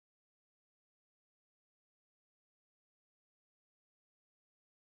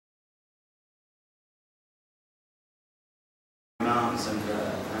Imams and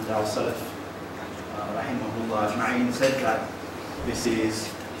our Salaf, rahimahullah ajma'in, said that this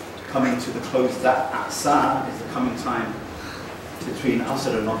is coming to the close, that Aqsa is the coming time between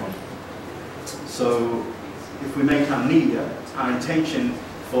Asr and Maghrib. So if we make our niyyah, our intention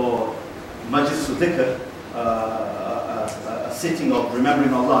for Majlis al-Dhikr, a sitting of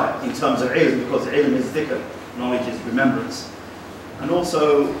remembering Allah in terms of ilm, because ilm is dhikr, knowledge is remembrance. And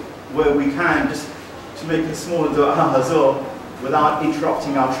also where we can, just to make a small dua as well, without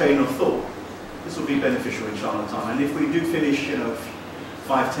interrupting our train of thought. This will be beneficial inshallah ta'ala. And if we do finish,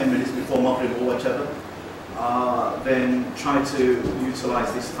 5-10 minutes before Maghrib or whatever, then try to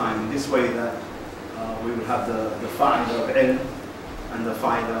utilize this time in this way that we will have the fa'idah of ilm and the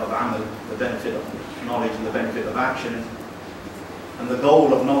fa'idah of amal, the benefit of knowledge and the benefit of action. And the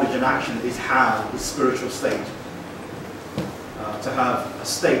goal of knowledge and action is how the spiritual state. To have a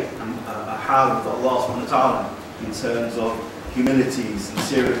state and a hal with Allah subhanahu wa ta'ala in terms of humility,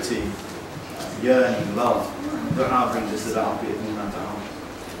 sincerity, yearning, love. Dua brings us to that bit.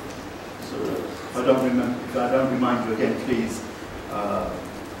 So if I don't remind you again, please,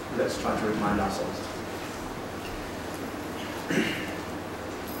 let's try to remind ourselves.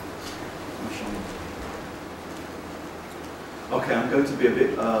 Okay, I'm going to be a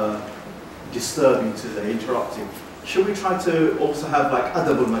bit disturbing today, interrupting. Should we try to also have like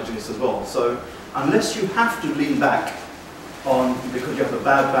adabul majlis as well? So unless you have to lean back on because you have a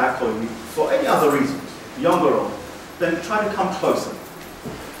bad back or for any other reasons, young or old, then try to come closer.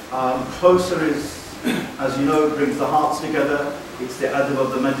 Closer is, as you know, brings the hearts together. It's the adab of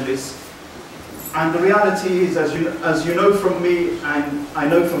the majlis. And the reality is, as you know from me, and I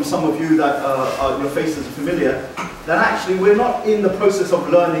know from some of you that your faces are familiar, that actually we're not in the process of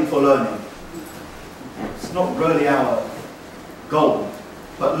learning for learning. It's not really our goal,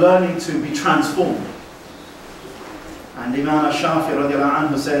 but learning to be transformed. And Imam al-Shafi radiallahu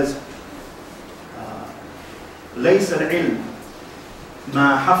anhu says, ليس العلم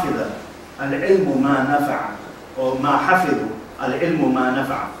ما حفظ العلم ما نفع, or ما حفظ العلم ما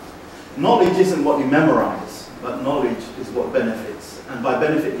نفع. Knowledge isn't what you memorize, but knowledge is what benefits. And by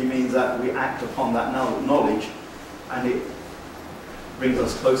benefit he means that we act upon that knowledge and it brings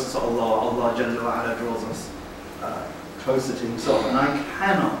us closer to Allah. Allah Jalla wa Ala draws us closer to Himself. And I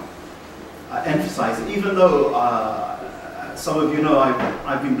cannot emphasize it, even though some of you know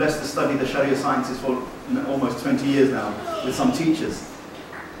I've been blessed to study the Sharia sciences for almost 20 years now with some teachers.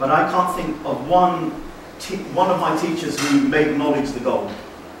 But I can't think of one of my teachers who made knowledge the goal.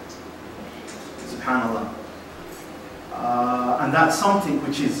 SubhanAllah. And that's something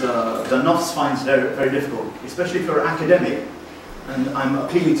which is the nafs finds very, very difficult, especially if you're academic. And I'm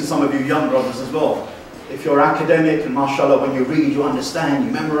appealing to some of you young brothers as well. If you're academic and mashallah, when you read, you understand,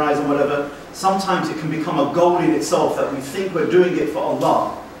 you memorize and whatever, sometimes it can become a goal in itself that we think we're doing it for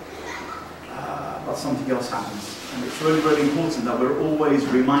Allah, but something else happens. And it's really, really important that we're always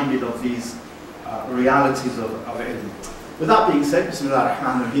reminded of these realities of ilm. With that being said, Bismillah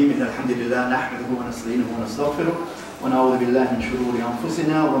ar-Rahman ar-Rahim, Inna alhamdulillah, nahmaduhu wa nasta'inuhu wa nastaghfiruh, wa na'udhu billahi min shururi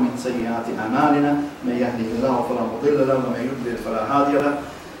anfusina wa min sayyiati a'malina, man yahdihillahu fala mudilla lahu wa man yudlil fala hadiya lahu,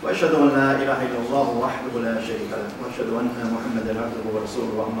 wa ashhadu an la ilaha illallah wahdahu la sharika lahu, wa ashhadu anna Muhammadan abduhu wa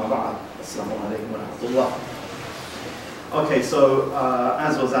rasuluhu, amma ba'd. Assalamu alaykum wa rahmatullah. Okay, so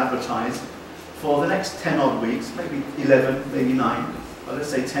as was advertised, for the next 10 odd weeks, maybe 11, maybe 9, or let's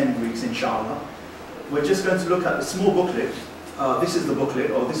say 10 weeks inshallah, we're just going to look at the small booklet. This is the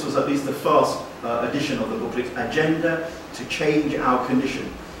booklet, or this was at least the first edition of the booklet, Agenda to Change Our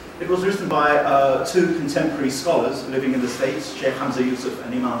Condition. It was written by two contemporary scholars living in the States, Sheikh Hamza Yusuf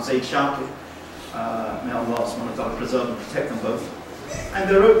and Imam Zaid Shaqi. May Allah subhanahu wa ta'ala preserve and protect them both. And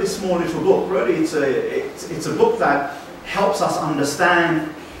they wrote this small little book. Really, it's a book that helps us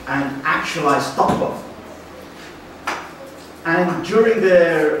understand and actualize taqwa. And during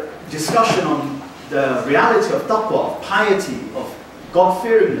their discussion on the reality of taqwa, of piety, of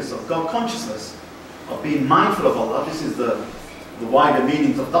God-fearingness, of God-consciousness, of being mindful of Allah, this is the wider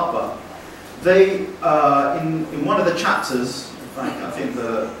meanings of taqwa. They, in one of the chapters, in fact, I think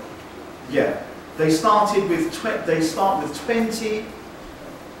they start with 20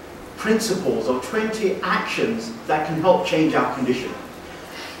 principles or 20 actions that can help change our condition.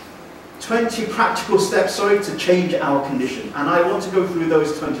 20 practical steps, to change our condition. And I want to go through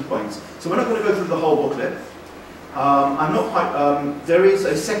those 20 points. So we're not going to go through the whole booklet. I'm not quite, there is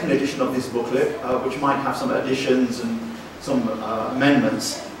a second edition of this booklet, which might have some additions and some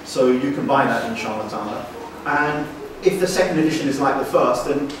amendments. So you can buy that inshallah ta'ala. And if the second edition is like the first,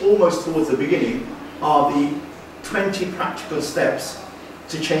 then almost towards the beginning are the 20 practical steps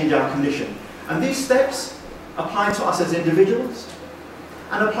to change our condition. And these steps apply to us as individuals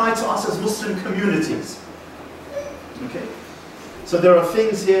and apply to us as Muslim communities. Okay? So there are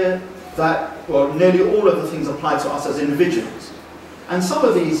things here that, well, nearly all of the things apply to us as individuals. And some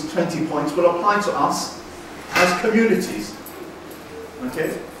of these 20 points will apply to us as communities.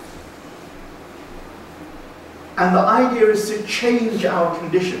 Okay? And the idea is to change our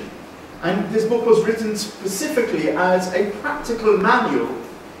condition. And this book was written specifically as a practical manual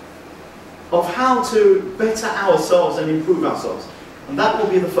of how to better ourselves and improve ourselves. And that will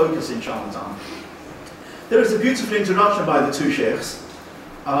be the focus, inshallah. There is a beautiful introduction by the two sheikhs.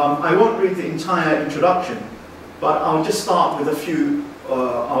 I won't read the entire introduction, but I'll just start with a few,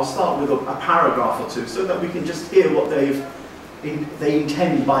 I'll start with a paragraph or two so that we can just hear what they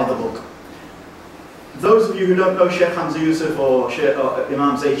intend by the book. Those of you who don't know Sheikh Hamza Yusuf or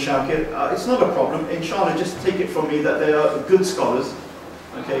Imam Zayd Shakir, it's not a problem. Inshallah, just take it from me that they are good scholars.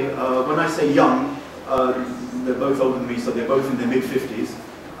 Okay, when I say young, they're both older than me, so they're both in their mid-50s.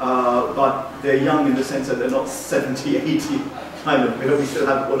 But they're young in the sense that they're not 70, 80 kind of. We still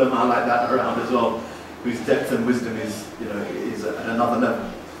have ulama like that around as well, whose depth and wisdom is, is at another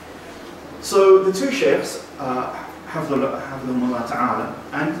level. So the two sheikhs, Hafidhahumullah Ta'ala,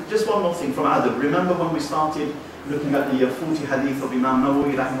 and just one more thing from Adab. Remember when we started looking at the 40 hadith of Imam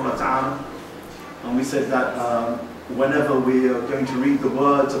Nawawi Rahimahullah Ta'ala, and we said that whenever we are going to read the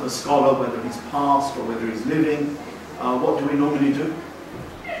words of a scholar, whether he's past or whether he's living, what do we normally do?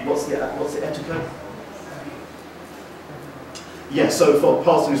 What's the etiquette? Yes, so for a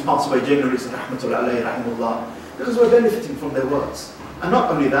person who's passed away, generally it's Rahmatullah alayhi Rahimullah, because we're benefiting from their words. And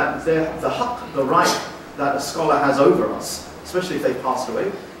not only that, the haqq, the right that a scholar has over us, especially if they've passed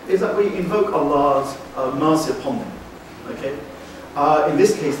away, is that we invoke Allah's mercy upon them. Okay? In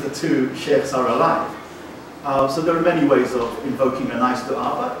this case, the two sheikhs are alive. So there are many ways of invoking a nice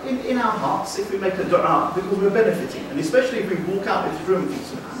dua, but in our hearts, if we make a dua, because we're benefiting, and especially if we walk out of this room and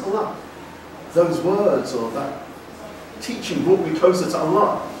think, SubhanAllah, those words or that teaching brought me closer to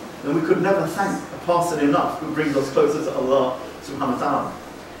Allah, then we could never thank a person enough who brings us closer to Allah subhanahu wa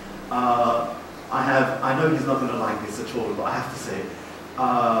ta'ala. I know he's not going to like this at all, but I have to say,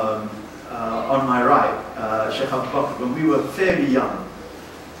 on my right, Sheikh Abu Aaliyah, when we were fairly young,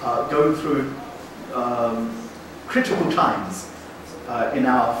 going through critical times in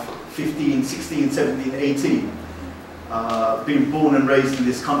our 15, 16, 17, 18, being born and raised in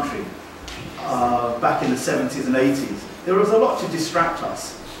this country, back in the 70s and 80s, there was a lot to distract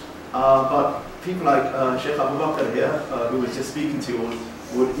us. But people like Sheikh Abu Aaliyah here, who was just speaking to you,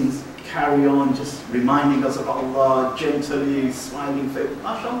 would carry on just reminding us of Allah, gently, smiling face,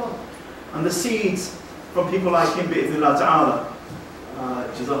 mashallah. And the seeds from people like him, bi'idhnillah ta'ala,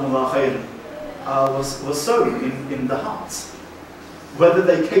 Jazakumullah khairan, was sown in the hearts. Whether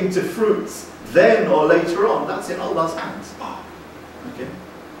they came to fruits then or later on, that's in Allah's hands. Okay?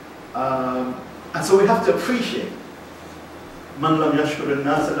 And so we have to appreciate. Man lam yashkur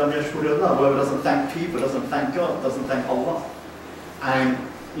al-nas lam yashkur Allah. Whoever doesn't thank people doesn't thank God, doesn't thank Allah. And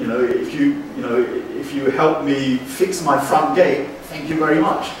if you help me fix my front gate, thank you very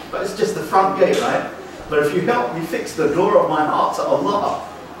much. But it's just the front gate, right? But if you help me fix the door of my heart to Allah,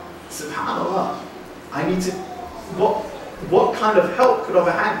 subhanallah, I need to. What kind of help could I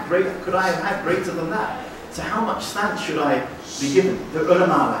have had greater than that? So how much thanks should I be given? The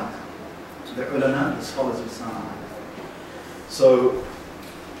ulama like that. The ulama, the scholars of Islam. So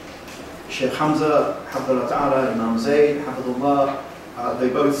Sheikh Hamza, Hafidhullah Ta'ala, Imam Zayd, Hafidhullah, they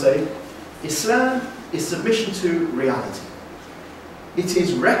both say, Islam is submission to reality. It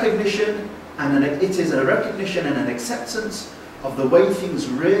is recognition and an acceptance of the way things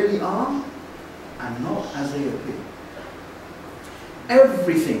really are and not as they appear.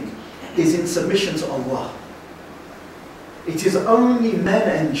 Everything is in submission to Allah. It is only men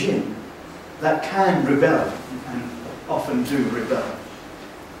and jinn that can rebel and often do rebel.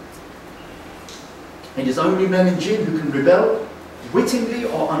 It is only men and jinn who can rebel wittingly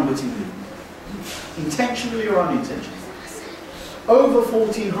or unwittingly, intentionally or unintentionally. Over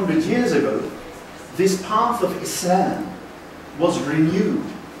 1400 years ago, this path of Islam was renewed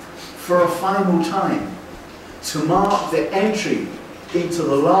for a final time to mark the entry into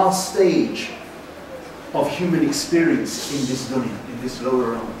the last stage of human experience in this dunya, in this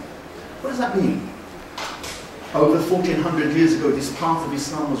lower realm. What does that mean? Over 1400 years ago, this path of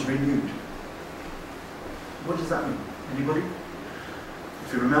Islam was renewed. What does that mean? Anybody?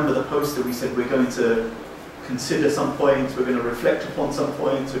 If you remember the poster, we said we're going to consider some points, we're going to reflect upon some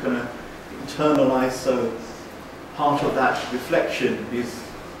points, we're going to internalize. So part of that reflection is,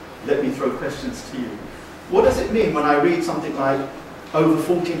 let me throw questions to you. What does it mean when I read something like, over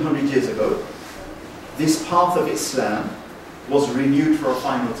 1400 years ago, this path of Islam was renewed for a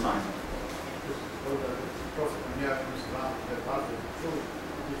final time.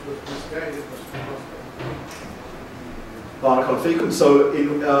 Barakallahu feekum. So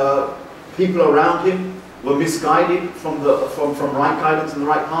people around him were misguided from right guidance and the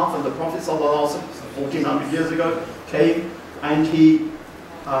right path, and the Prophet ﷺ, 1400 years ago, came and he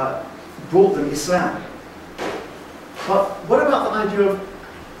brought them Islam. But what about the idea of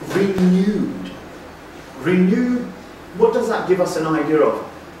renewed? Renewed, what does that give us an idea of?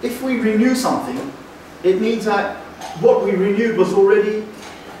 If we renew something, it means that what we renewed was already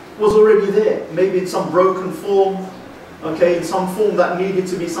there, maybe in some broken form, okay, in some form that needed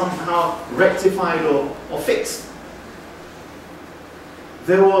to be somehow rectified or fixed.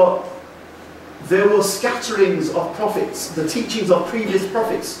 There were scatterings of prophets, the teachings of previous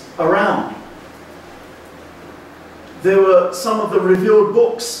prophets around. There were some of the revealed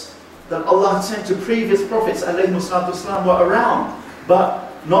books that Allah sent to previous prophets, alayhi salatu wasalam, were around, but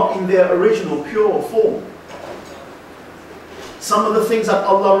not in their original pure form. Some of the things that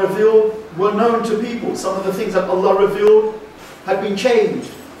Allah revealed were known to people. Some of the things that Allah revealed had been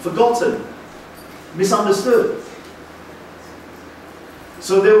changed, forgotten, misunderstood.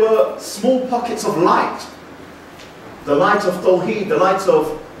 So there were small pockets of light. The light of Tawheed, the light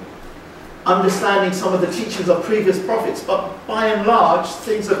of understanding some of the teachings of previous prophets. But by and large,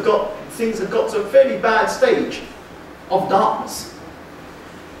 things had got to a fairly bad stage of darkness.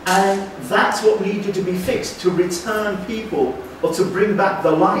 And that's what needed to be fixed, to return people, or to bring back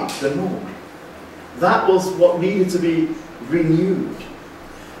the light, the nur. That was what needed to be renewed.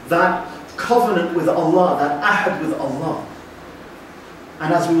 That covenant with Allah, that ahad with Allah.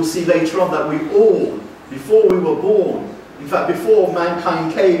 And as we will see later on, that we all, before we were born, in fact before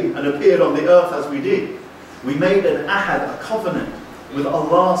mankind came and appeared on the earth as we did, we made an ahad, a covenant with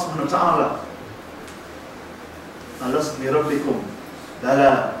Allah subhanahu wa ta'ala. Alastu bi rabbikum.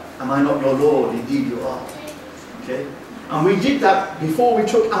 Bala, am I not your Lord? Indeed you are. Okay? And we did that before we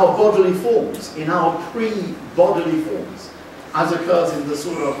took our bodily forms, in our pre-bodily forms, as occurs in the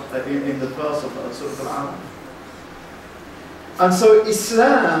surah, in the verse of Surah Al-An'am. And so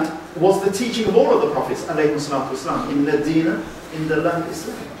Islam was the teaching of all of the prophets, alayhi salatu wasalam, in Medina, in the land of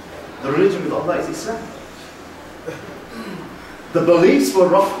Islam. The religion with Allah is Islam. The beliefs were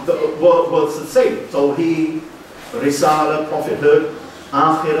the same. Tawheed, Risala, prophethood,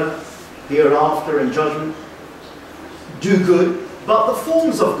 Akhirah, hereafter and judgment. Do good, but the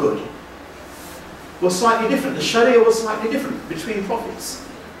forms of good were slightly different. The Sharia was slightly different between prophets.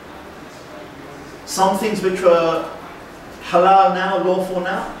 Some things which were halal now, lawful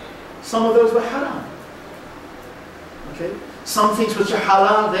now, some of those were haram. Okay? Some things which are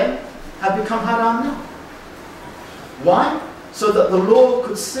halal then have become haram now. Why? So that the law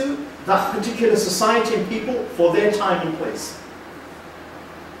could suit that particular society and people for their time and place.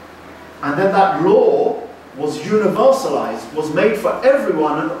 And then that law was universalized, was made for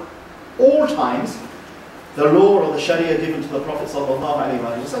everyone at all times, the law or the Sharia given to the Prophet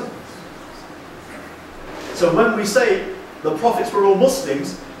ﷺ. So when we say the Prophets were all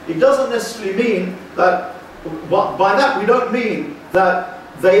Muslims, it doesn't necessarily mean that, by that we don't mean that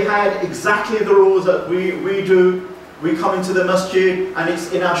they had exactly the rules that we do. We come into the masjid and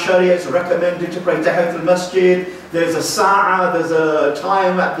it's in our Sharia, it's recommended to pray Tahiyat al-Masjid. There's a sa'a, there's a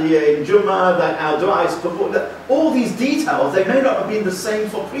time at the Jummah that our dua is performed. All these details, they may not have been the same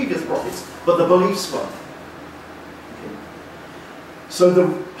for previous prophets, but the beliefs were. Okay. So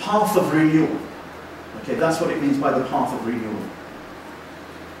the path of renewal. Okay, that's what it means by the path of renewal.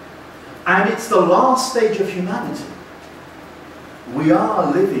 And it's the last stage of humanity. We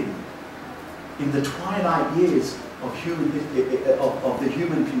are living in the twilight years of the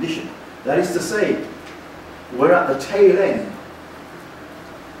human condition. That is to say, we're at the tail end,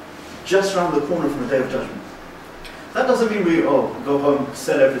 just around the corner from the Day of Judgment. That doesn't mean we go home,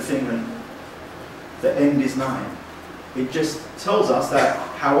 sell everything, and the end is nigh. It just tells us that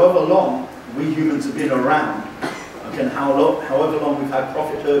however long we humans have been around, okay, and however long we've had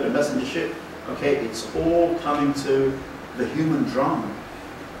prophethood and messengership, okay, it's all coming to the human drama.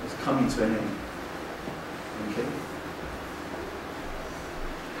 It's coming to an end. Okay.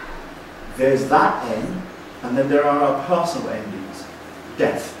 There's that end, and then there are our personal endings.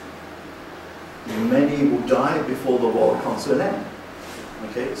 Death. Many will die before the world comes to an end.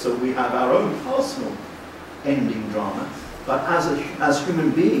 Okay, so we have our own personal ending drama, but as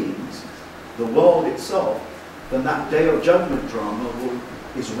human beings, the world itself, then that Day of Judgment drama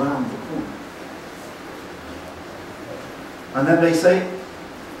is round the corner. And then they say,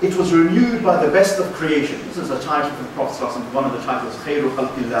 it was renewed by the best of creation. This is a title from the Prophet, one of the titles, Khairu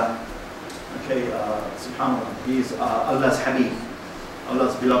Khalqillah. Okay, subhanAllah, he is Allah's Habib,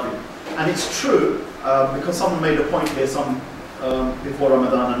 Allah's beloved. And it's true, because someone made a point here before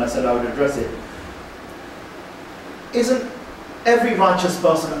Ramadan, and I said I would address it. Isn't every righteous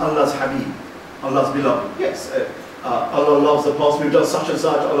person Allah's Habib, Allah's beloved? Yes, Allah loves the person who does such and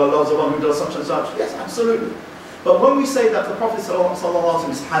such, Allah loves the one who does such and such. Yes, absolutely. But when we say that the Prophet ﷺ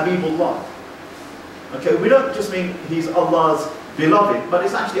is Habibullah, okay, we don't just mean he's Allah's beloved, but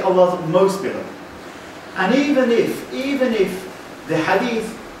it's actually Allah's most beloved. And even if the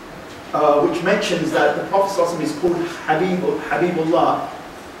hadith which mentions that the Prophet ﷺ is called Habibullah,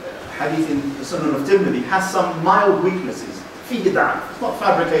 hadith in the Sunan of Tirmidhi, has some mild weaknesses. It's not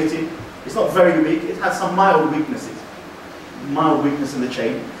fabricated, it's not very weak, it has some mild weaknesses. Mild weakness in the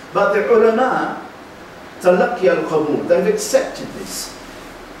chain. But the ulama, talaqi al-qabul, they've accepted this.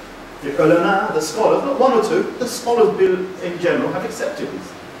 The ulama, the scholars, not one or two, the scholars in general have accepted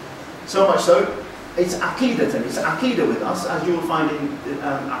this. So much so, it's aqeedatan, it's aqidah with us, as you will find in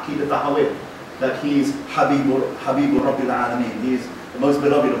Aqidah Tahawiyah, that he is Habibur Rabbil Alameen, he is the most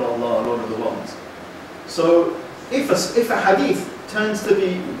beloved of Allah, Lord of the worlds. So, if a hadith turns to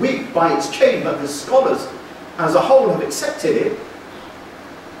be weak by its chain, but the scholars as a whole have accepted it,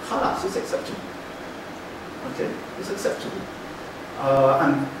 khalas, it's acceptable. Okay, it's acceptable.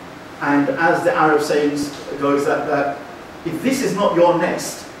 And as the Arab sayings goes, that if this is not your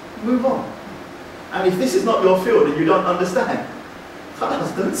nest, move on. And if this is not your field and you don't understand,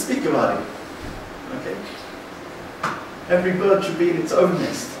 khalas, don't speak about it. Okay? Every bird should be in its own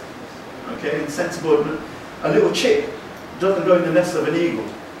nest. Okay, and sensible. A little chick doesn't go in the nest of an eagle,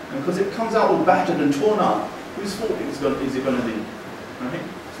 and because it comes out all battered and torn up, whose fault is it going to be? Right?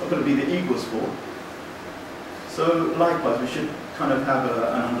 It's not going to be the eagle's fault. So likewise, we should kind of have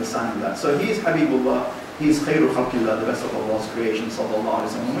an understanding of that. So he is Habibullah, he is Khairu Khalqillah, the best of Allah's creation, sallallahu alayhi wa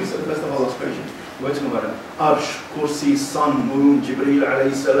sallam. When we say the best of Allah's creation, we're talking about Arsh, Kursi, Sun, Moon, Jibreel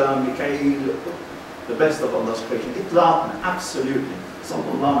alayhi salam, Mikael, the best of Allah's creation. Itlaq, absolutely,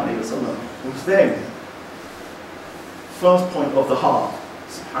 sallallahu alayhi wa sallam. Which then, first point of the heart,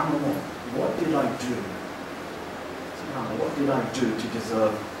 subhanAllah, what did I do? SubhanAllah, what did I do to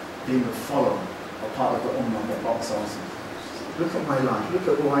deserve being a follower, a part of the ummah of the Prophet? Look at my life, look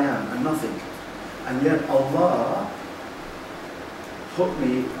at who I am, and nothing. And yet Allah put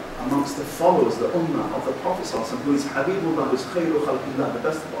me amongst the followers, the ummah of the Prophet who is Habibullah, who is Khairu Khalqillah, the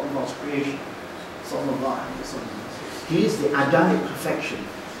best of Allah's creation. He is the Adamic perfection.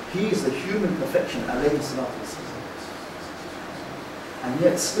 He is the human perfection, alayhi salatu wasalam. And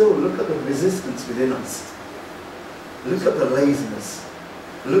yet still, look at the resistance within us. Look at the laziness.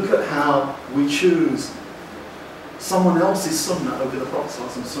 Look at how we choose someone else's sunnah over the Prophet's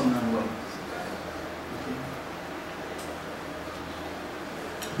sunnah and way.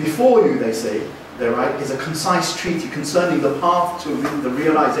 Before you, they say, they're right, is a concise treaty concerning the path to the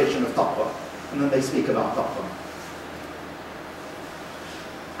realization of taqwa. And then they speak about taqwa.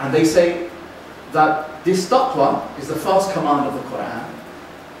 And they say that this taqwa is the first command of the Quran.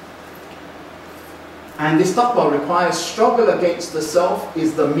 And this taqwa requires struggle against the self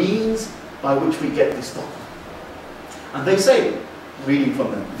is the means by which we get this taqwa. And they say, reading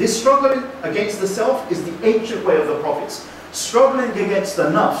from them, this struggle against the self is the ancient way of the prophets. Struggling against the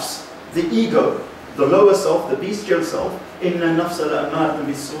nafs, the ego, the lower self, the bestial self, inna nafsa la'amaratu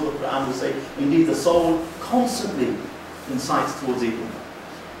bis-su', the Quran will say, indeed the soul constantly incites towards evil.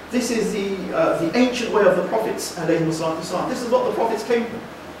 This is the ancient way of the prophets, alayhimus salatu. This is what the prophets came from.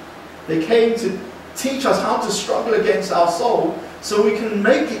 They came to teach us how to struggle against our soul so we can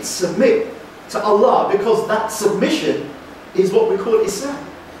make it submit to Allah, because that submission is what we call Islam.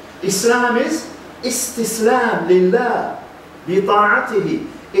 Islam is istislam lillah bi ta'atihi.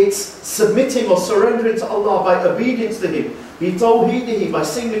 It's submitting or surrendering to Allah by obedience to Him, bi tawheedihi, by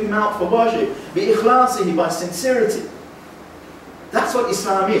singling Him out for worship, bi ikhlasihi, by sincerity. That's what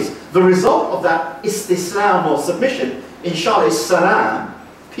Islam is. The result of that istislam or submission, inshallah, is salam,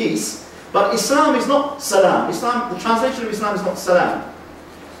 peace. But Islam is not salam. Islam, the translation of Islam is not salam.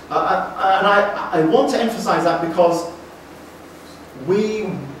 And I want to emphasize that because we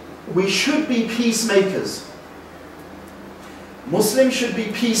should be peacemakers. Muslims should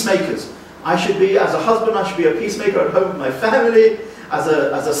be peacemakers. I should be, as a husband, I should be a peacemaker at home with my family. As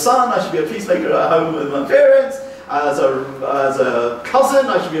a son, I should be a peacemaker at home with my parents. As a cousin,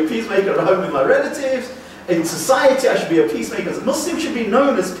 I should be a peacemaker at home with my relatives. In society, I should be a peacemaker. Muslims should be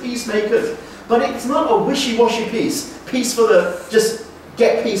known as peacemakers. But it's not a wishy-washy peace. Peace for the, just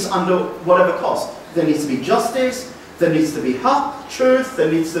get peace under whatever cost. There needs to be justice. There needs to be haqq, truth.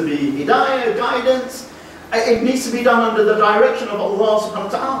 There needs to be hidayah, guidance. It needs to be done under the direction of Allah subhanahu wa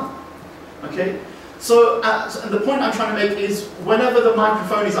ta'ala. Okay? So, and the point I'm trying to make is, whenever the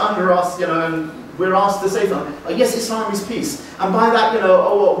microphone is under us, you know, and we're asked to say something, yes, Islam is peace. And by that, you know,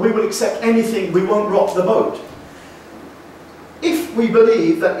 oh, we will accept anything, we won't rock the boat. If we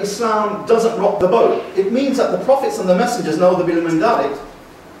believe that Islam doesn't rock the boat, it means that the prophets and the messengers,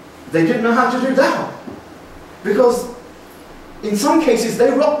 they didn't know how to do da'wah. Because in some cases,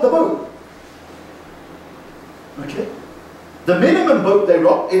 they rocked the boat. Okay? The minimum boat they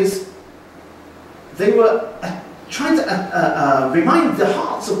rocked is they were trying to remind the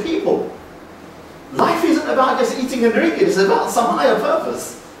hearts of people. Life isn't about just eating and drinking, it's about some higher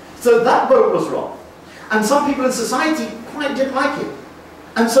purpose. So that boat was wrong. And some people in society quite didn't like it.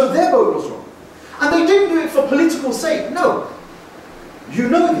 And so their boat was wrong. And they didn't do it for political sake, no. You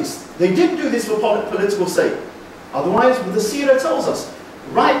know this. They didn't do this for political sake. Otherwise, the seerah tells us,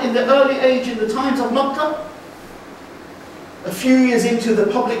 right in the early age, in the times of Makkah, a few years into the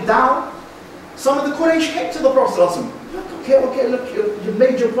public da'wah, some of the Quraysh came to the Prophet, look, you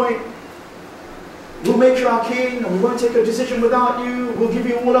made your point. We'll make you our king, and we won't take a decision without you. We'll give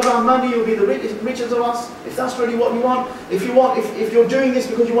you all of our money. You'll be the richest of us, if that's really what you want. If you're doing this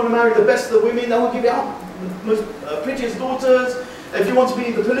because you want to marry the best of the women, then we'll give you our most prettiest daughters. If you want to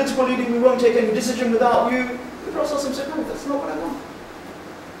be the political leader, we won't take any decision without you. The Prophet said, no, that's not what I want.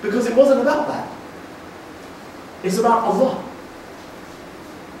 Because it wasn't about that. It's about Allah.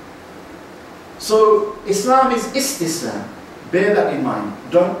 So Islam is istislam. Bear that in mind.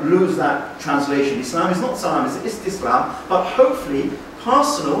 Don't lose that translation. Islam is not salam, it's istislam. But hopefully,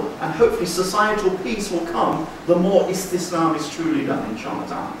 personal and hopefully societal peace will come the more istislam is truly done,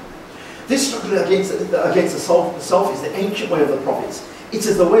 inshallah. This struggle against the self is the ancient way of the prophets. It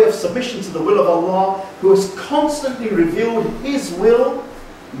is the way of submission to the will of Allah, who has constantly revealed His will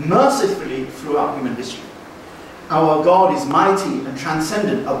mercifully throughout human history. Our God is mighty and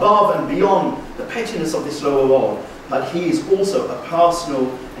transcendent, above and beyond the pettiness of this lower world. But He is also a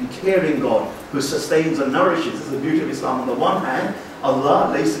personal and caring God who sustains and nourishes. This is the beauty of Islam. On the one hand,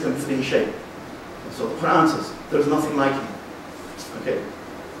 Allah laysa kamithlihi shay. So the Quran says, there's nothing like Him. Okay?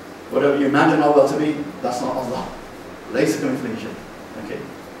 Whatever you imagine Allah to be, that's not Allah. Laysa kamithlihi shay. Okay?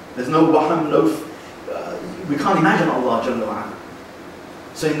 There's no waham, we can't imagine Allah Jalla wa'ala.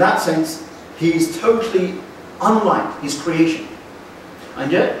 So in that sense, He is totally unlike His creation.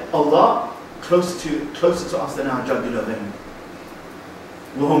 And yet, Allah closer to us than our Jaddu Lavin.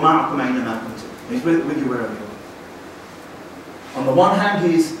 He's with you wherever you are. On the one hand,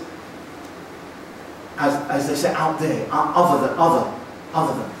 He's, as they say, out there, other than.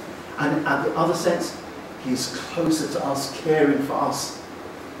 And at the other sense, He's closer to us, caring for us,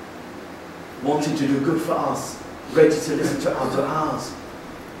 wanting to do good for us, ready to listen to our du'as.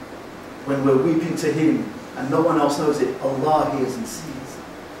 When we're weeping to Him and no one else knows it, Allah hears and sees.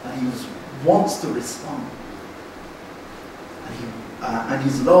 And He wants to respond. And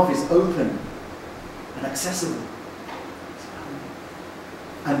His love is open and accessible.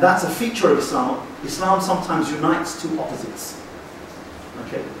 And that's a feature of Islam. Islam sometimes unites two opposites.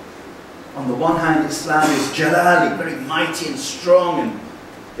 Okay? On the one hand, Islam is jalali, very mighty and strong, and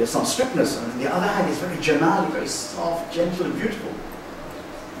there's some strictness. And on the other hand, it's very jamali, very soft, gentle and beautiful.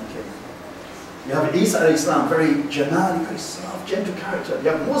 Okay? You have Isa alayhi salam, very jamali, very soft, gentle character. You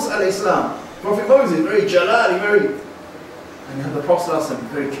have Musa alayhi salam, Prophet Moses, very jalali, very... And you have the Prophet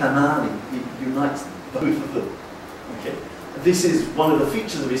very kamali. He unites both of them. Okay? This is one of the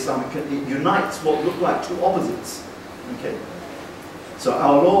features of Islam. It unites what look like two opposites. Okay? So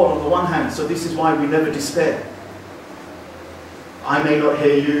our Lord on the one hand, so this is why we never despair. I may not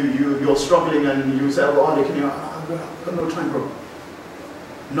hear you're struggling and you say, oh, Ali, can you, I've got no time, bro.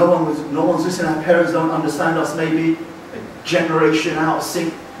 No one's listening, our parents don't understand us maybe. A generation out of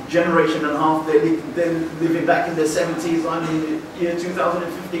sync, generation and a half, they're living back in their 70s, I'm in the year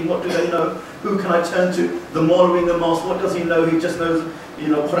 2015, what do they know? Who can I turn to? The Maulwi in the mosque, what does he know? He just knows,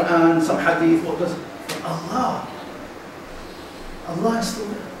 Quran, some hadith, what does... Allah. Allah is still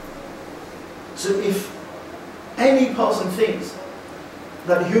there. So if any person thinks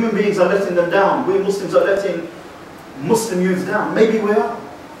that human beings are letting them down, we Muslims are letting Muslim youths down, maybe we are.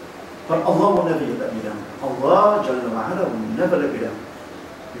 But Allah will never let you down. Allah Jalla wa'ala will never let you down.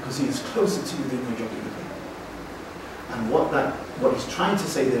 Because He is closer to you than your job. And what He's trying to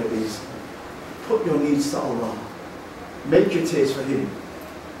say there is, put your needs to Allah. Make your tears for Him.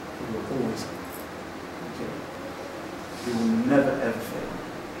 He will always come. Okay? He will never ever fail.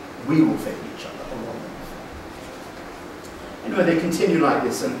 We will fail each other. Allah will never fail. Anyway, they continue like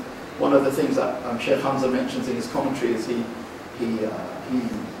this, and one of the things that Sheikh Hamza mentions in his commentary is he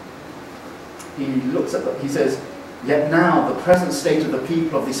looks at he says, Yet now, the present state of the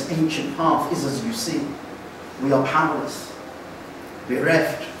people of this ancient path is as you see. We are powerless,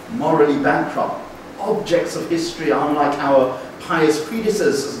 bereft, morally bankrupt, objects of history, unlike our pious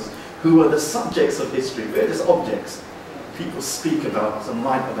predecessors who were the subjects of history. We're just objects. People speak about us and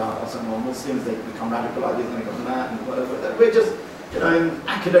write about us, and well, Muslims, they become radical like this and they become that and whatever. We're just, you know, in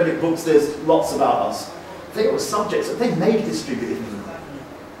academic books there's lots about us. They were subjects, they made history, believe me.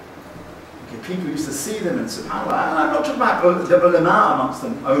 Okay, people used to see them and subhanAllah, and I'm not talking about the ulama amongst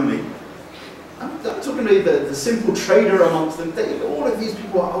them only. I'm talking about the simple trader amongst them. All of these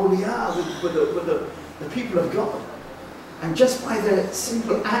people are awliya, with the people of God. And just by their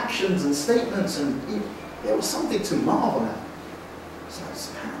simple actions and statements, and there was something to marvel at. So,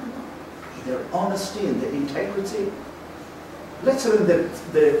 subhanAllah, their honesty and their integrity, let alone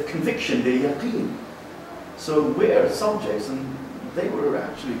their conviction, their yaqeen. So we're subjects, and they were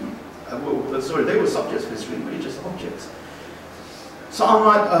actually, they were subjects of history, we're just objects. So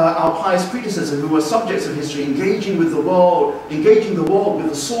unlike our pious predecessors who were subjects of history, engaging the world with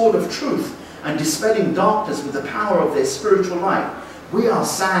the sword of truth and dispelling darkness with the power of their spiritual light, we are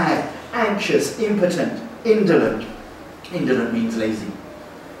sad, anxious, impotent, indolent. Indolent means lazy.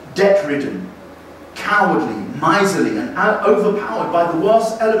 Debt-ridden, cowardly, miserly, and overpowered by the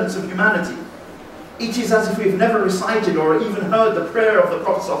worst elements of humanity. It is as if we've never recited or even heard the prayer of the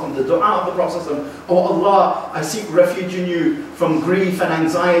Prophet, the dua of the Prophet, "Oh Allah, I seek refuge in you from grief and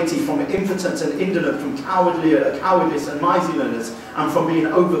anxiety, from impotence and indolence, from cowardliness and miserliness, and from being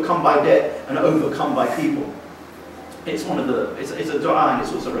overcome by debt and overcome by people." It's it's a dua, and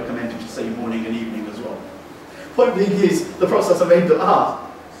it's also recommended to say morning and evening as well. Point being is, the Prophet made dua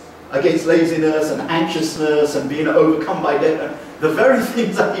against laziness and anxiousness and being overcome by debt. The very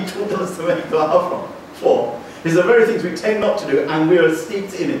things that he taught us to make dua for is the very things we tend not to do, and we are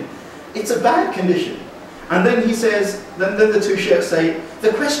steeped in it. It's a bad condition. And then he says, then the two sheikhs say,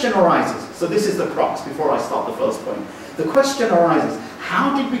 the question arises. So this is the crux before I start the first point. The question arises,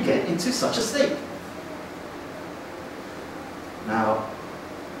 how did we get into such a state? Now,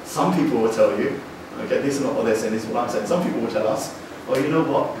 some people will tell you, okay, this is not what they're saying, this is what I'm saying. Some people will tell us, oh, you know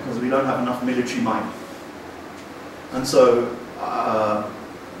what, because we don't have enough military might. And so,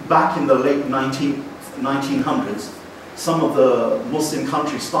 back in the late 1900s, some of the Muslim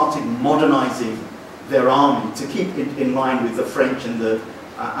countries started modernizing their army to keep it in line with the French and the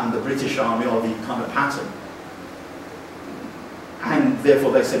British army, or the kind of pattern. And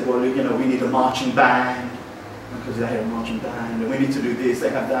therefore they said, well, you know, we need a marching band, because they have a marching band, and we need to do this, they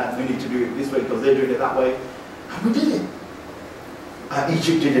have that, we need to do it this way because they're doing it that way. And we did it.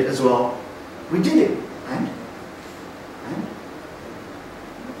 Egypt did it as well. We did it. And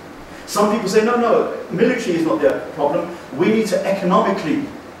some people say, no, military is not their problem. We need to economically.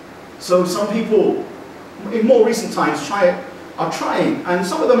 So some people, in more recent times, are trying, and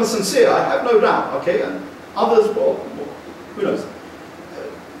some of them are sincere, I have no doubt, okay? And others, well, who knows?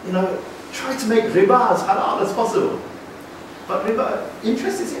 You know, try to make riba as halal as possible. But riba,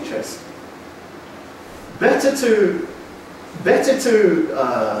 interest is interest. Better to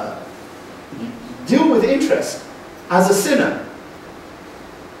deal with interest as a sinner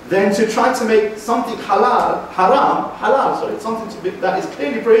than to try to make something something that is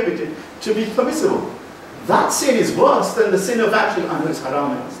clearly prohibited to be permissible. That sin is worse than the sin of actually, I know it's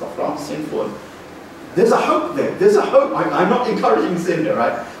haram and stuff, but I'm sinful. There's a hope there. There's a hope. I'm not encouraging sin there,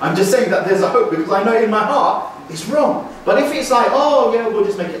 right? I'm just saying that there's a hope because I know in my heart it's wrong. But if it's like, oh yeah, we'll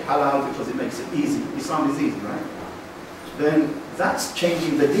just make it halal because it makes it easy. Islam is easy, right? Then that's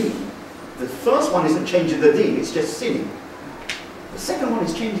changing the deen. The first one isn't changing the deen, it's just sinning. The second one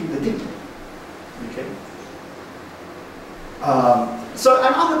is changing the deen. Okay?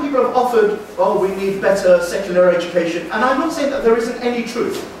 And other people have offered, oh, we need better secular education. And I'm not saying that there isn't any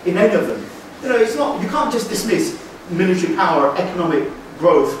truth in any of them. You know, it's not, you can't just dismiss military power, economic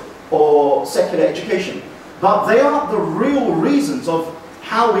growth, or secular education. But they are the real reasons of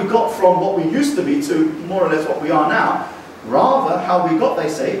how we got from what we used to be to more or less what we are now. Rather, how we got, they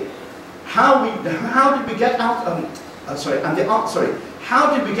say, how did we get out,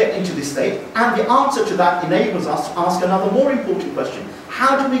 how did we get into this state? And the answer to that enables us to ask another more important question.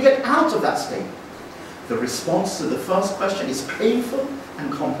 How did we get out of that state? The response to the first question is painful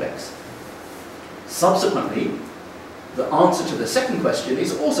and complex. Subsequently, the answer to the second question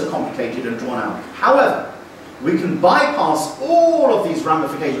is also complicated and drawn out. However, we can bypass all of these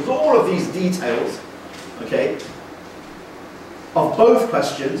ramifications, all of these details, okay, of both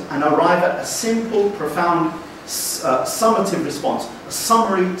questions and arrive at a simple, profound, summative response, a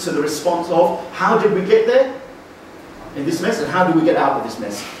summary to the response of how did we get there in this mess and how do we get out of this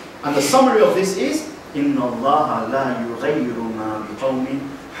mess. And the summary of this is إِنَّ اللَّهَ لَا يُغَيِّرُ مَا بِقَوْمٍ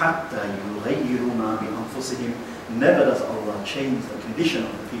حَتَّى يُغَيِّرُوا مَا بِأَنفُسِهِمْ. Never does Allah change the condition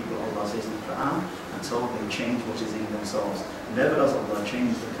of the people, Allah says in the Quran, until they change what is in themselves. Never does Allah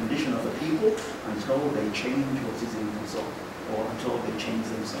change the condition of the people until they change what is in themselves, or until they change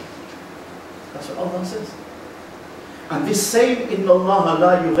themselves. That's what Allah says. And this same إِنَّ اللَّهَ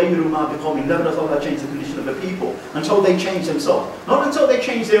لَا يُغَيِّرُ مَا بِقَوْمٍ, never does Allah change the condition of the people until they change themselves. Not until they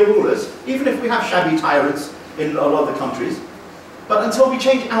change their rulers, even if we have shabby tyrants in a lot of the countries, but until we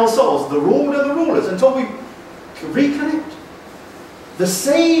change ourselves, the ruled and the rulers, until we reconnect. The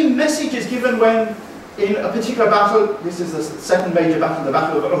same message is given when in a particular battle, this is the second major battle, the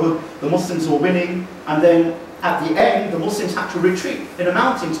Battle of Uhud, the Muslims were winning, and then at the end, the Muslims had to retreat in a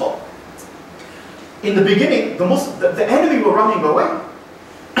mountaintop. In the beginning, the enemy were running away.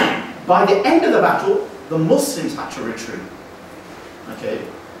 By the end of the battle, the Muslims had to retreat. Okay?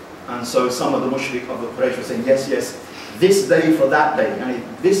 And so some of the mushrik of the Quraysh were saying, yes, yes, this day for that day, and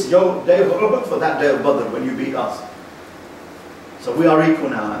this day of Uhud for that day of Badr, when you beat us. So we are equal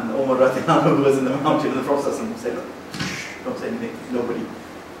now. And Umar radiallahu anhu was in the mountain, and the Prophet said, look, don't say anything, nobody.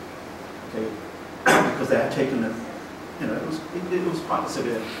 Okay? Because they had taken them. You know, it was quite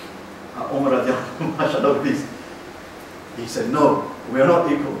severe. Umar radiallahu anhu, he said, no, we are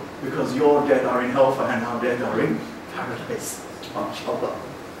not equal, because your dead are in hellfire and our dead are in paradise. MashaAllah.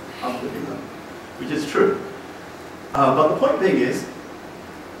 Alhamdulillah. Which is true. But the point being is,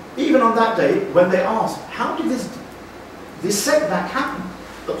 even on that day, when they asked, how did this setback happen?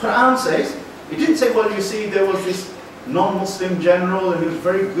 The Quran says, it didn't say, well, you see, there was this non-Muslim general and he was a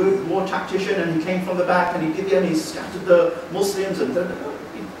very good war tactician and he came from the back and he did it and he scattered the Muslims, and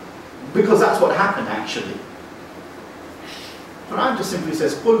because that's what happened actually. The Quran just simply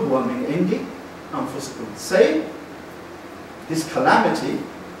says, قُلْ هُوَ مِنْ عِنْدِ أَنفُسِكُمْ. Say, this calamity,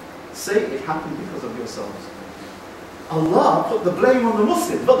 say it happened because of yourselves. Allah put the blame on the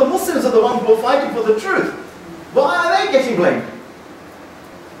Muslims, but the Muslims are the ones who are fighting for the truth. Why are they getting blamed?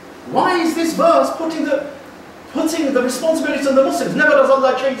 Why is this verse putting the responsibility on the Muslims? Never does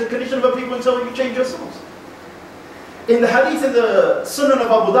Allah change the condition of a people until you change yourselves. In the hadith in the Sunan of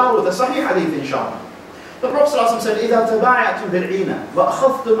Abu Dawud, the Sahih hadith inshallah, the Prophet ﷺ said, إِذَا تَبَايَعْتُمْ بِالْعِينَ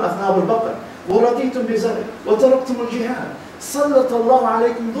وَأَخَذْتُمْ أَثْنَابُ الْبَقَرِ وَرَضِيتُمْ بِالزَّرْعِ وَتَرَكْتُمُ الْجِهَادَ سَلَّطَ اللَّهُ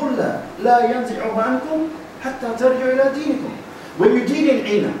عَلَيْكُمْ ذُلًّا لَا يَنْزِعُهُ عَنْكُمْ حَتَّى تَرْجِعُوا إِلَى دِينِكُمْ. When you deal in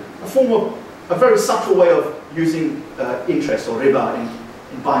ina, a form of a very subtle way of using interest or riba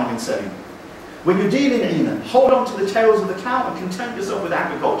in buying and selling. When you deal in ina, hold on to the tails of the cow and content yourself with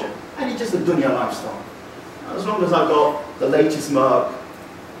agriculture. And it's just a dunya lifestyle. As long as I've got the latest Merc,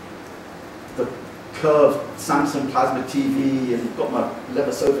 the curved Samsung plasma TV, and got my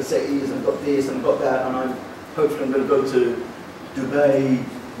leather sofa settees, and got this and got that, and hopefully I'm going to go to Dubai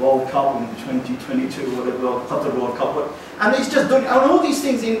World Cup in 2022 or whatever, Qatar World Cup. And it's just doing, and all these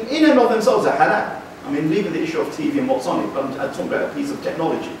things in and of themselves are halal. I mean, leaving the issue of TV and what's on it, but I'm talking about a piece of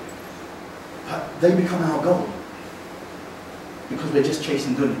technology. But they become our goal. Because we're just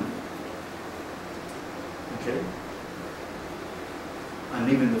chasing dunya. Okay? And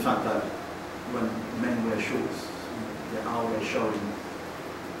even the fact that when men wear shorts, they're always showing.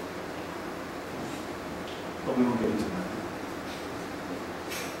 But we won't get into that.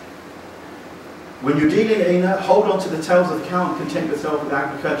 When you're dealing in hold on to the tails of the cow and content yourself with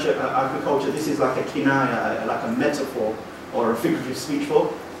agriculture. This is like a kinaya, like a metaphor or a figurative speech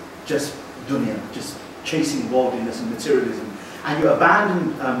for just dunya, just chasing worldliness and materialism. And you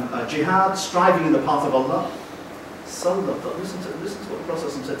abandon jihad, striving in the path of Allah. Listen to what the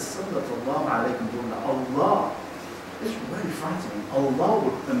Prophet said. Sallallahu alaykum wa Allah. This is very frightening. Allah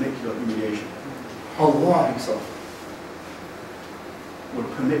will permit your humiliation. Allah Himself will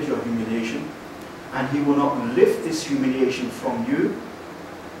permit your humiliation. And He will not lift this humiliation from you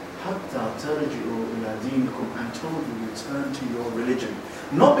until you return to your religion.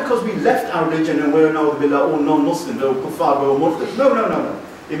 Not because we left our religion and we're now all non-Muslims, we're kuffar, we're Muslims. No, no, no, no.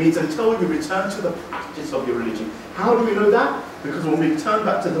 It means until you return to the practice of your religion. How do we know that? Because when we turn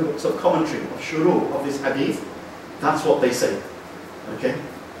back to the books of commentary, of shuru, of this hadith, that's what they say. Okay?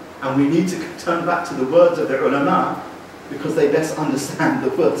 And we need to turn back to the words of the ulama, because they best understand the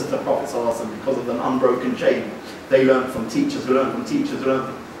words of the Prophet ﷺ because of an unbroken chain. They learn from teachers, who learn from teachers, who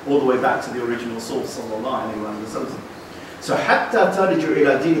learn all the way back to the original source. So hatta tariju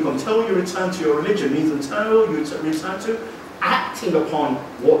ila dinikum, until you return to your religion, means until you return to acting upon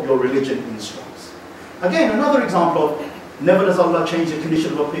what your religion instructs. Again, another example of never does Allah change the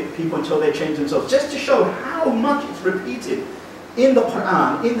condition of people until they change themselves. Just to show how much it's repeated in the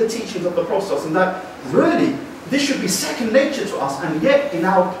Quran, in the teachings of the Prophet, and that really, This should be second nature to us, and yet in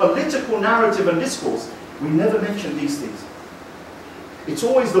our political narrative and discourse, we never mention these things. It's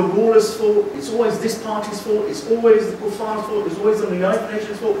always the ruler's fault, it's always this party's fault, it's always the Kuffar's fault, it's always the United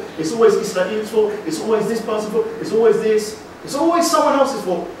Nations' fault, it's always Israel's fault, it's always this person's fault, it's always this, it's always someone else's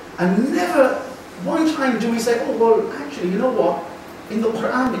fault. And never one time do we say, oh well, actually, you know what? In the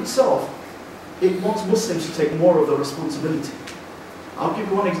Quran itself, it wants Muslims to take more of the responsibility. I'll give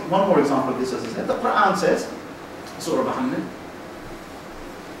you one more example of this. As I said, the Quran says, Surah Muhammad,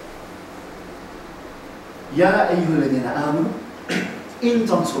 Ya ayyuhalladhina amanu in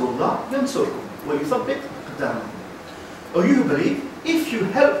tansurullah yansurkum wa yuthabbit aqdamakum. Oh, you who believe, if you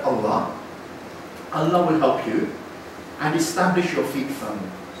help Allah, Allah will help you and establish your feet firmly.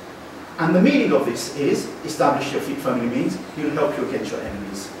 And the meaning of this is, establish your feet firmly means He will help you against your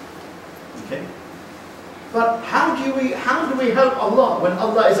enemies. Okay? But how do we help Allah when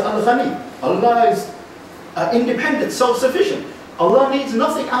Allah is al-Ghani? Allah is independent, self-sufficient. Allah needs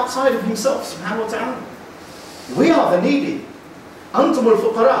nothing outside of Himself, subhanahu wa ta'ala. We are the needy. Antum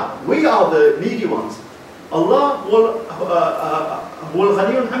al-fuqara. We are the needy ones. Allah wal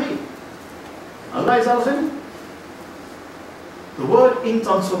Ghaniyul Hamid. Allah is al-Ghani. The word in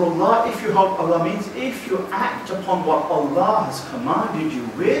tansurullah, if you help Allah, means if you act upon what Allah has commanded you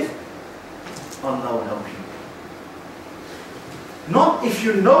with, Allah will help you. Not if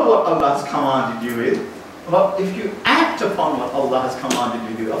you know what Allah has commanded you with, but if you act upon what Allah has commanded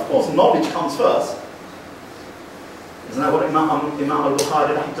you with. Of course, knowledge comes first. Isn't that what Imam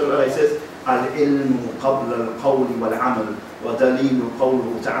al-Bukhari says? Al-ilmu qabla al-qawli wal-amal wa dalilu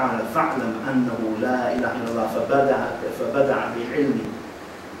qawluhu ta'ala fa'lam annahu la ilaha illallah fabada'a bi-ilmi.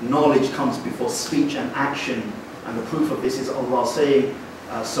 Knowledge comes before speech and action, and the proof of this is Allah saying,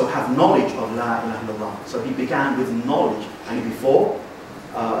 so have knowledge of la ilaha illallah. So He began with knowledge, and before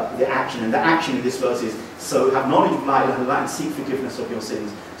the action. And the action in this verse is, so have knowledge of la ilaha illallah and seek forgiveness of your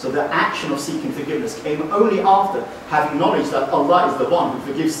sins. So the action of seeking forgiveness came only after having knowledge that Allah is the one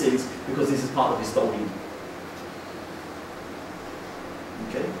who forgives sins, because this is part of His tawheed.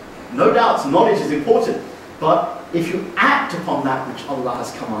 Okay? No doubt knowledge is important, but if you act upon that which Allah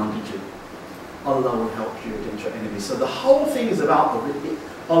has commanded you, Allah will help you against your enemies. So the whole thing is about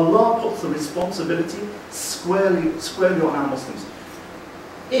Allah puts the responsibility squarely on our Muslims.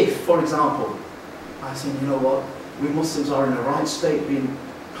 If, for example, I say, you know what, we Muslims are in the right state, being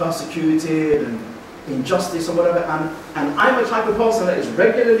persecuted and injustice or whatever, and I'm a type of person that is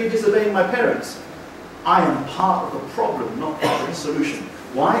regularly disobeying my parents, I am part of the problem, not part of the solution.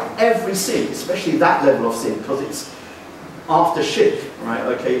 Why? Every sin, especially that level of sin, because it's after shirk, right?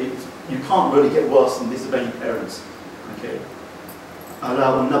 Okay, you can't really get worse than disobeying parents. Okay.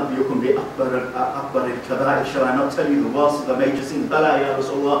 Allah shall I not tell you the worst of the major sins? Bala ya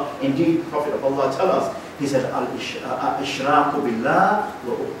Rasulullah. Indeed, Prophet of Allah tell us. He said, Al-ishraku billah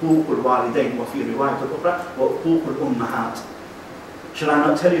wa uququl walidain wa fi riwayat al-ukhra wa uququl ummahat. Shall I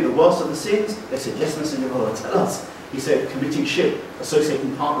not tell you the worst of the sins? They said, yes, Messenger of Allah, tell us. He said, committing shirk,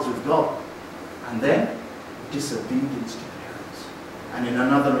 associating partners with God, and then disobedience to parents, and in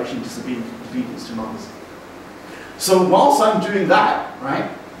another narration, disobedience to mothers. So whilst I'm doing that, right,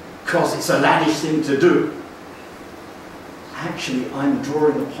 because it's a laddish thing to do, actually I'm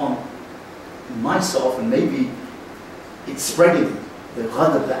drawing upon myself, and maybe it's spreading the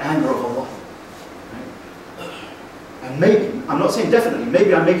ghadab, the anger of Allah. Right? And maybe, I'm not saying definitely,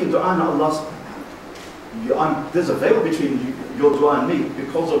 maybe I'm making dua and Allah's, there's a veil between your dua and me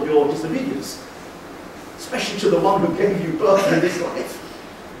because of your disobedience, especially to the one who gave you birth in this life.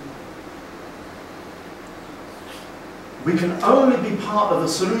 We can only be part of the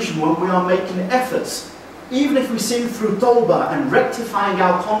solution when we are making efforts. Even if we sin through tawbah and rectifying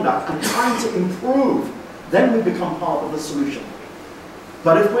our conduct and trying to improve, then we become part of the solution.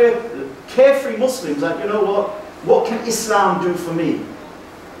 But if we're carefree Muslims, like, you know what can Islam do for me?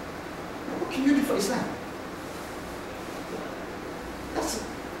 What can you do for Islam? That's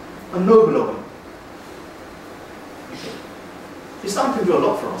a nobler one. Islam can do a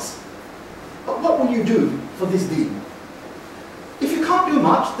lot for us. But what will you do for this deen? If you can't do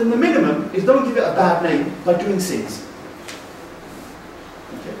much, then the minimum is don't give it a bad name by doing sins.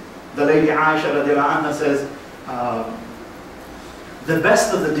 Okay. The lady Aisha radiallahu anha says, the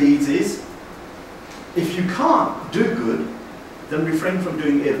best of the deeds is, if you can't do good, then refrain from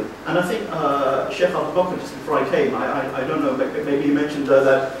doing ill. And I think Sheikh Abu Aaliyah, just before I came, I don't know, maybe he mentioned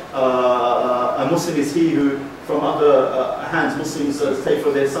that a Muslim is he who, from other hands, Muslims take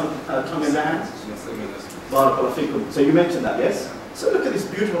for their tongue in their hands. So you mentioned that, yes? So look at this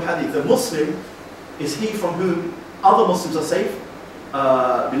beautiful hadith. The Muslim is he from whom other Muslims are safe,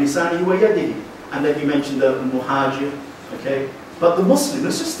 bilisanihi wa yadihi. And then you mentioned the muhajir, okay? But the Muslim,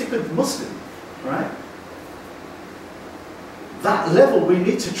 let's just stick with the Muslim, right? That level we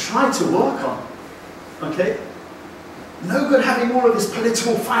need to try to work on, okay? No good having all of this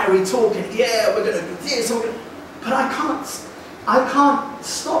political fiery talk and yeah, we're going to do this, but I can't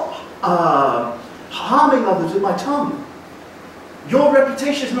stop harming others with my tongue. Your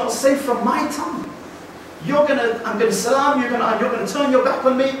reputation is not safe from my tongue. I'm going to salam, you're going to turn your back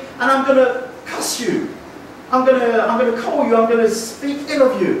on me, and I'm going to cuss you. I'm going to call you, I'm going to speak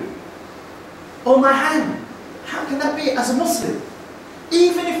ill of you. On my hand. How can that be as a Muslim?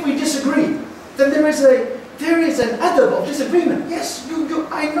 Even if we disagree, then there is an adab of disagreement. Yes,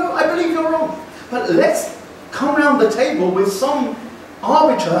 I know, I believe you're wrong. But let's come round the table with some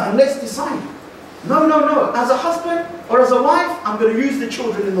arbiter and let's decide. No, no, no. As a husband or as a wife, I'm going to use the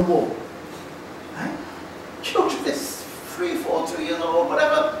children in the war. Right? Children, this 3, 4, 2 years old,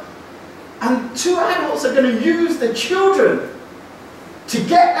 whatever. And 2 adults are going to use the children to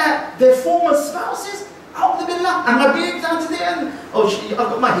get at their former spouses. And my beard's down to the end. Oh, I've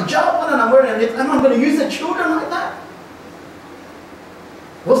got my hijab on and I'm wearing it, and I'm going to use the children like that.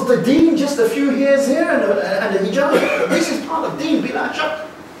 Was the deen just a few years here and the hijab? This is part of deen, bila shak.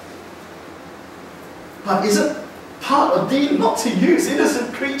 But is it part of deen not to use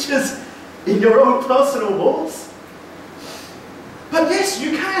innocent creatures in your own personal wars? But yes,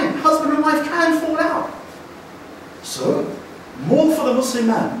 you can. Husband and wife can fall out. So, more for the Muslim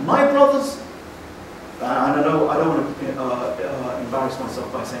man. My brothers, I don't want to embarrass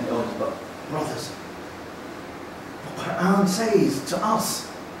myself by saying elders, but brothers. The Quran says to us,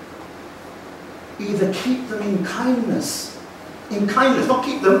 either keep them in kindness, not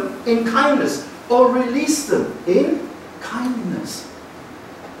keep them, in kindness, or release them in kindness.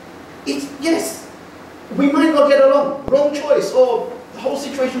 Yes, we might not get along, wrong choice, or the whole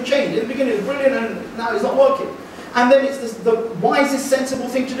situation changed. In the beginning it was brilliant and now it's not working. And then it's the wisest, sensible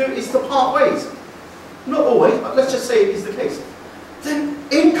thing to do is to part ways. Not always, but let's just say it is the case. Then,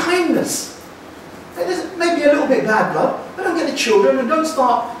 in kindness, there's maybe a little bit bad blood, but don't get the children and don't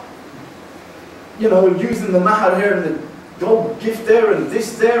start, using the mahar here and the dog gift there and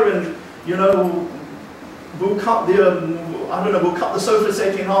this there and, we'll cut we'll cut the sofa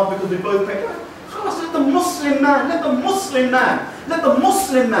set in half because we both pay. Let the Muslim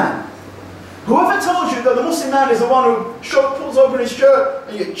man. Whoever tells you that the Muslim man is the one who pulls open his shirt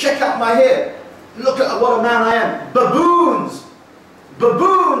and you check out my hair. Look at what a man I am. Baboons!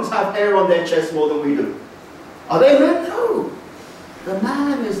 Baboons have hair on their chest more than we do. Are they men? No. The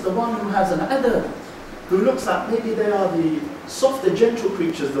man is the one who has an adab, who looks like maybe they are the softer, gentle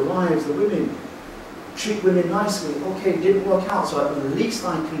creatures, the wives, the women. Treat women nicely. Okay, it didn't work out, so the least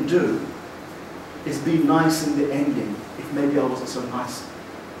I can do is be nice in the ending, if maybe I wasn't so nice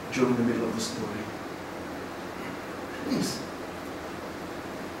during the middle of the story. Please.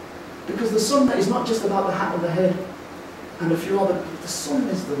 Because the sunnah is not just about the hat on the head and a few other. The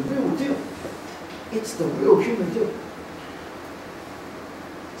sunnah is the real deal. It's the real human deal.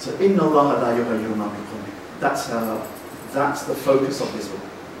 So, Inna Allah la yughayyiru ma biqawmin. That's the focus of this book.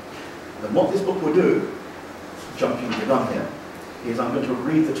 Then what this book will do, jumping the gun here, is I'm going to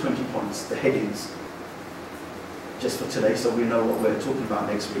read the 20 points, the headings, just for today, so we know what we're talking about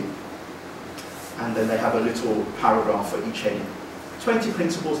next week. And then they have a little paragraph for each heading. 20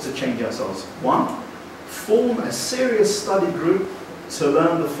 principles to change ourselves. 1, form a serious study group to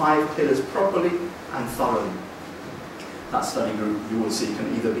learn the 5 pillars properly and thoroughly. That study group, you will see,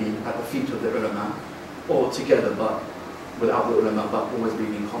 can either be at the feet of the ulama or together, but without the ulama, but always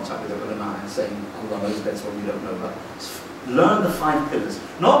being in contact with the ulama and saying, Allah knows best what we don't know. But learn the 5 pillars.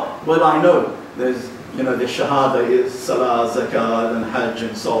 Not, well, I know, there's, the shahada is salah, zakah, and hajj,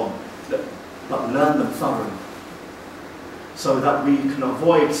 and so on. But learn them thoroughly, so that we can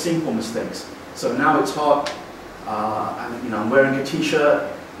avoid simple mistakes. So now it's hot, I'm wearing a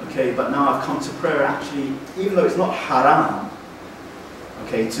t-shirt, okay, but now I've come to prayer actually, even though it's not haram,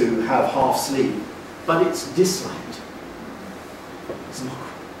 okay, to have half sleeve, but it's disliked.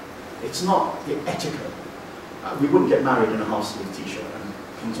 It's not the etiquette. We wouldn't get married in a half sleeve t-shirt and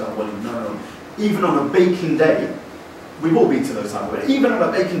come to our wedding, no. Even on a baking day, we've all been to those type of weddings, even on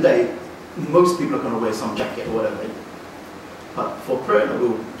a baking day, most people are going to wear some jacket or whatever. But for prayer, no,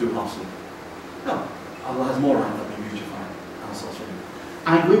 we'll do half sleeve. No, Allah has more right that we beautify ourselves for Him.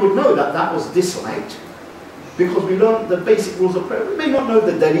 And we would know that that was disliked because we learned the basic rules of prayer. We may not know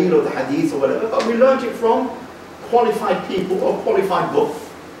the dalil or the hadith or whatever, but we learned it from qualified people or qualified book,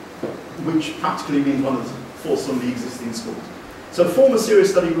 which practically means one of the 4 Sunni existing schools. So form a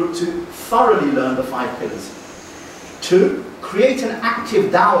serious study group to thoroughly learn the 5 pillars. 2, create an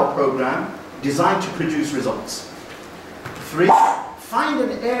active dawah program designed to produce results. 3, find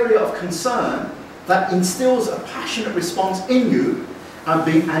an area of concern that instills a passionate response in you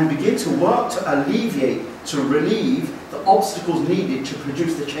and begin to work to alleviate, to relieve the obstacles needed to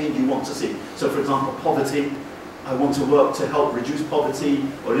produce the change you want to see. So for example, poverty, I want to work to help reduce poverty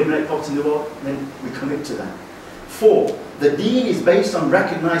or eliminate poverty in the world, then we commit to that. 4, the deen is based on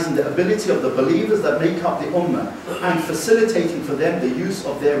recognizing the ability of the believers that make up the ummah and facilitating for them the use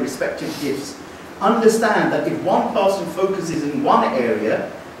of their respective gifts. Understand that if one person focuses in one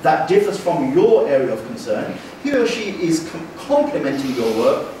area that differs from your area of concern, he or she is complementing your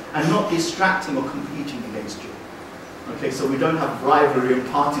work and not distracting or competing against you. Okay, so we don't have rivalry and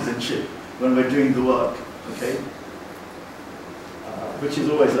partisanship when we're doing the work, okay? Which is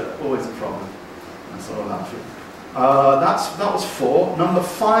always a problem. That's all I'll have to. That was 4. Number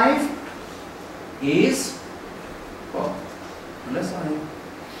 5 is, well, unless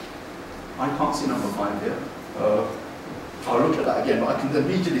I can't see number 5 here. I'll look at that again, but I can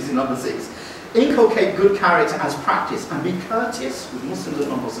immediately see number 6. Inculcate good character as practice and be courteous with Muslims and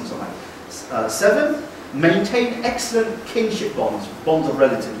non-Muslims alike. 7, maintain excellent kinship bonds of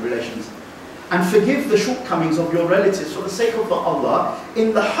relations, and forgive the shortcomings of your relatives for the sake of Allah,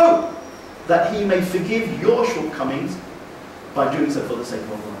 in the hope that He may forgive your shortcomings by doing so for the sake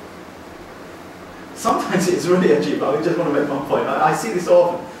of Allah. Sometimes it's really achieved. I just want to make one point. I see this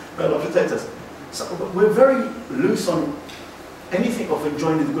often. Allah protect us. So we're very loose on anything of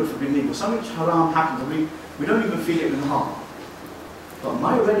enjoying the good for being evil. So much haram happens and we don't even feel it in the heart. But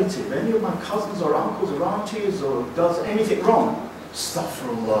my relative, any of my cousins or uncles or aunties or does anything wrong,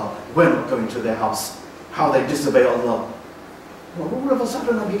 astaghfirullah, we're not going to their house. How they disobey Allah. Well, all of a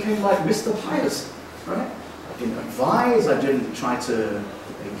sudden I became like Mr. Pious, right? I didn't advise, I didn't try to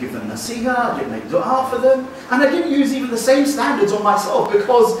give them nasiha, I didn't make dua for them, and I didn't use even the same standards on myself,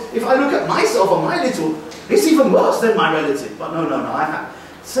 because if I look at myself or my little, it's even worse than my relative. But no, I have.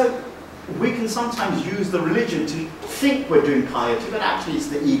 So we can sometimes use the religion to think we're doing piety, but actually it's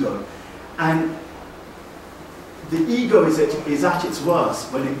the ego. And the ego is at its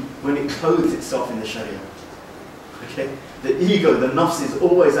worst when it clothes itself in the Sharia. Okay? The ego, the nafs, is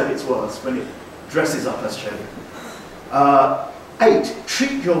always at its worst when it dresses up as Sharia. 8,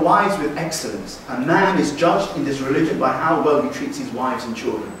 treat your wives with excellence. A man is judged in this religion by how well he treats his wives and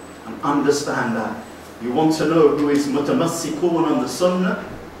children. And understand that. You want to know who is mutamassikun on the sunnah?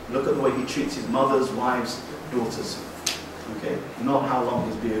 Look at the way he treats his mothers, wives, daughters. Okay? Not how long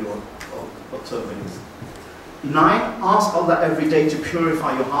his beard or turban is. 9, ask Allah every day to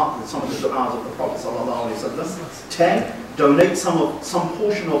purify your heart with some of the du'as of the Prophet ﷺ. 10, donate some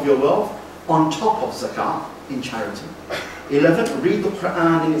portion of your wealth on top of zakat in charity. 11, read the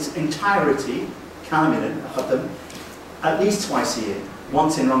Quran in its entirety, kamilan, at least twice a year.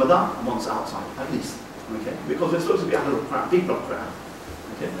 Once in Ramadan and once outside, at least. Okay? Because we're supposed to be Ahlul Quran, people of Quran.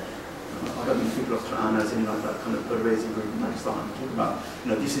 Okay? I don't mean people of Quran as in like that kind of raising group in Pakistan. I'm talking about,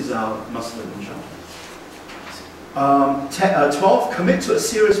 this is our Muslim, inshallah. 12, commit to a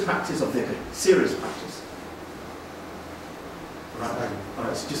serious practice of dhikr. Serious practice.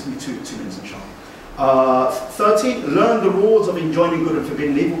 Alright, so just give me 2 minutes, inshallah. 13, learn the rules of enjoining good and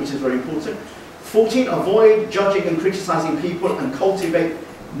forbidding evil, which is very important. 14, avoid judging and criticizing people and cultivate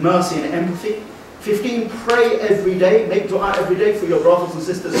mercy and empathy. 15, pray every day, make dua every day for your brothers and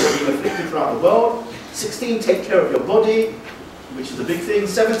sisters who are being afflicted throughout the world. 16, take care of your body, which is a big thing.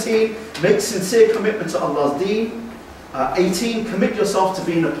 17, make sincere commitment to Allah's deen. 18, commit yourself to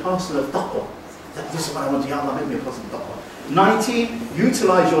being a person of taqwa. This is what I want, Ya Allah, make me a person of taqwa. 19,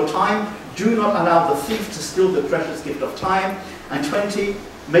 utilize your time. Do not allow the thief to steal the precious gift of time. And 20,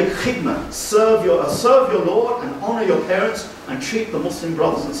 make khidmah, serve your Lord and honor your parents and treat the Muslim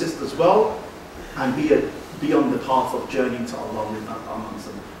brothers and sisters well, and be on the path of journeying to Allah amongst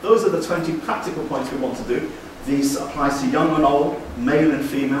them. Those are the 20 practical points we want to do. These applies to young and old, male and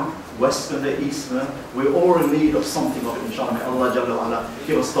female, Westerner, Easterner. We're all in need of something of it, inshallah. May Allah Jalla wa Ala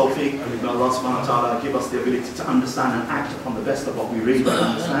give us tawfiq. May Allah subhanahu wa ta'ala give us the ability to understand and act upon the best of what we read and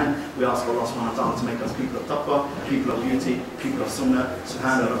understand. We ask Allah subhanahu wa ta'ala to make us people of taqwa, people of beauty, people of sunnah.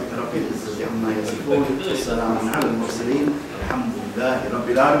 Subhana rabbika rabbil izzati amma yasifun. Wa salamun ala al-mursaleen. Alhamdulillahi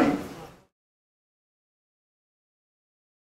rabbil alamin.